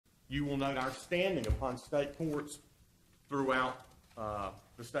you will note our standing upon state courts throughout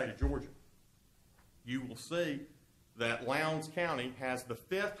the state of Georgia. You will see that Lowndes County has the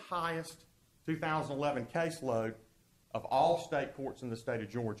 5th highest 2011 caseload of all state courts in the state of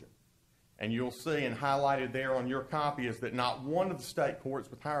Georgia. And you'll see, and highlighted there on your copy, is that not one of the state courts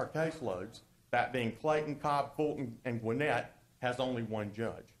with higher caseloads, that being Clayton, Cobb, Fulton, and Gwinnett, has only one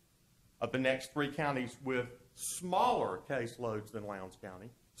judge. Of the next 3 counties with smaller caseloads than Lowndes County,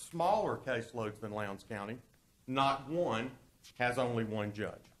 not one has only one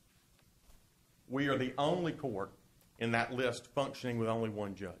judge. We are the only court in that list functioning with only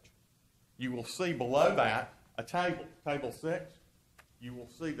one judge. You will see below that a table, table 6. You will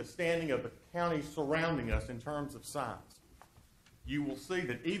see the standing of the counties surrounding us in terms of size. You will see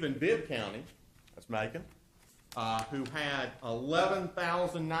that even Bibb County, that's Macon, who had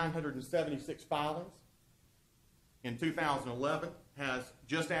 11,976 filings in 2011, has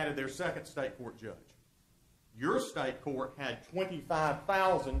just added their 2nd state court judge. Your state court had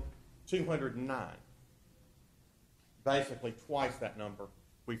 25,209. Basically twice that number.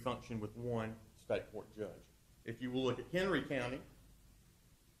 We function with one state court judge. If you will look at Henry County,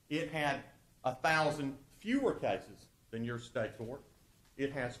 it had 1,000 fewer cases than your state court.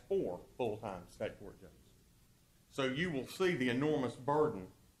 It has 4 full-time state court judges. So you will see the enormous burden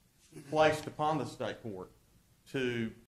placed upon the state court to